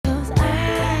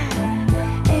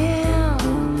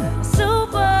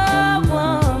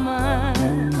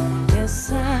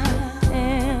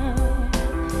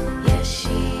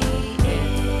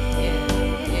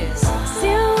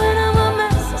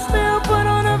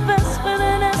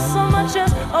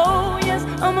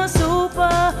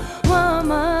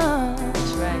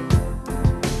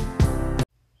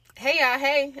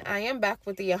Hey, I am back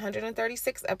with the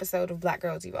 136th episode of Black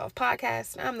Girls Evolve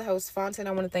podcast. I'm the host, Fontaine.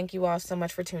 I want to thank you all so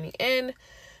much for tuning in.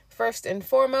 First and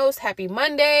foremost, happy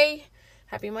Monday.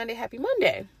 Happy Monday, happy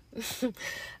Monday.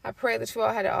 I pray that you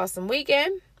all had an awesome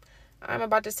weekend. I'm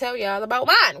about to tell y'all about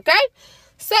mine, okay?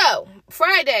 So,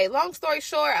 Friday, long story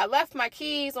short, I left my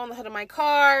keys on the hood of my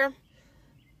car.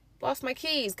 Lost my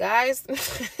keys, guys.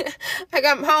 I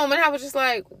got home and I was just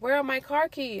like, where are my car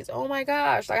keys? Oh my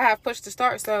gosh. Like, I have push to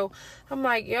start. So I'm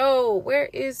like, yo, where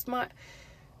is my...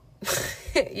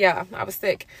 Yeah, I was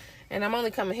sick. And I'm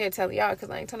only coming here to tell y'all because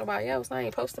I ain't telling nobody else. I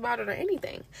ain't post about it or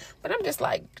anything. But I'm just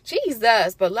like,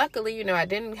 Jesus. But luckily, I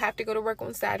didn't have to go to work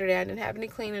on Saturday. I didn't have any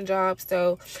cleaning jobs.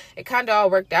 So it kind of all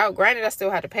worked out. Granted, I still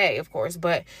had to pay, of course.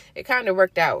 But it kind of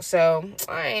worked out. So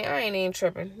I ain't even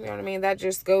tripping. You know what I mean? That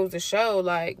just goes to show,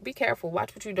 like, be careful.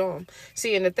 Watch what you're doing.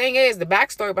 See, and the thing is, the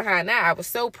backstory behind that, I was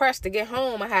so pressed to get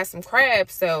home. I had some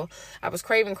crabs. So I was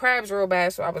craving crabs real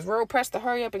bad. So I was real pressed to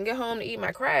hurry up and get home to eat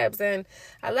my crabs. And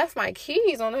I left my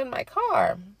keys on in my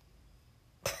car.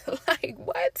 Like,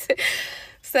 what?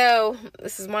 So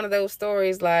this is one of those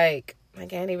stories, like, I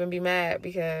can't even be mad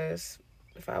because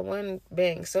if I wasn't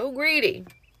being so greedy,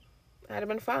 I'd have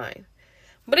been fine.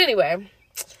 But anyway,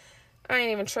 I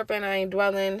ain't even tripping. I ain't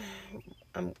dwelling.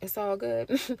 It's all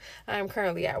good. I am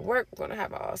currently at work. We're going to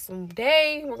have an awesome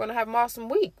day. We're going to have an awesome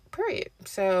week, period.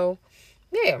 So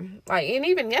yeah, like, and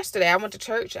even yesterday I went to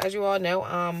church, as you all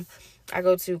know. I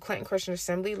go to Clinton Christian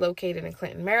Assembly, located in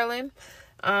Clinton, Maryland.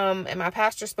 And my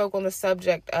pastor spoke on the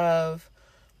subject of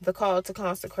the call to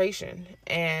consecration.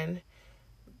 And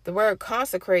the word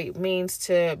consecrate means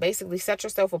to basically set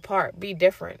yourself apart, be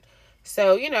different.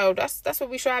 So, that's what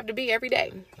we strive to be every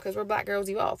day, because we're Black Girls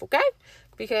Evolve, okay?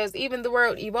 Because even the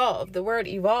word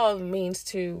evolve means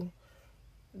to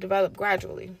develop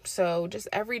gradually. So just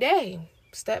every day,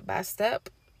 step by step,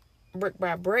 brick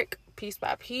by brick, piece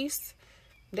by piece,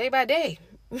 day by day,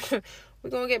 we're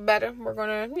going to get better. We're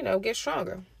going to, get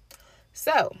stronger.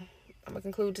 So, I'm going to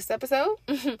conclude this episode.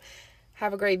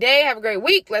 Have a great day. Have a great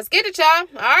week. Let's get it, y'all.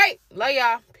 All right. Love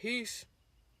y'all. Peace.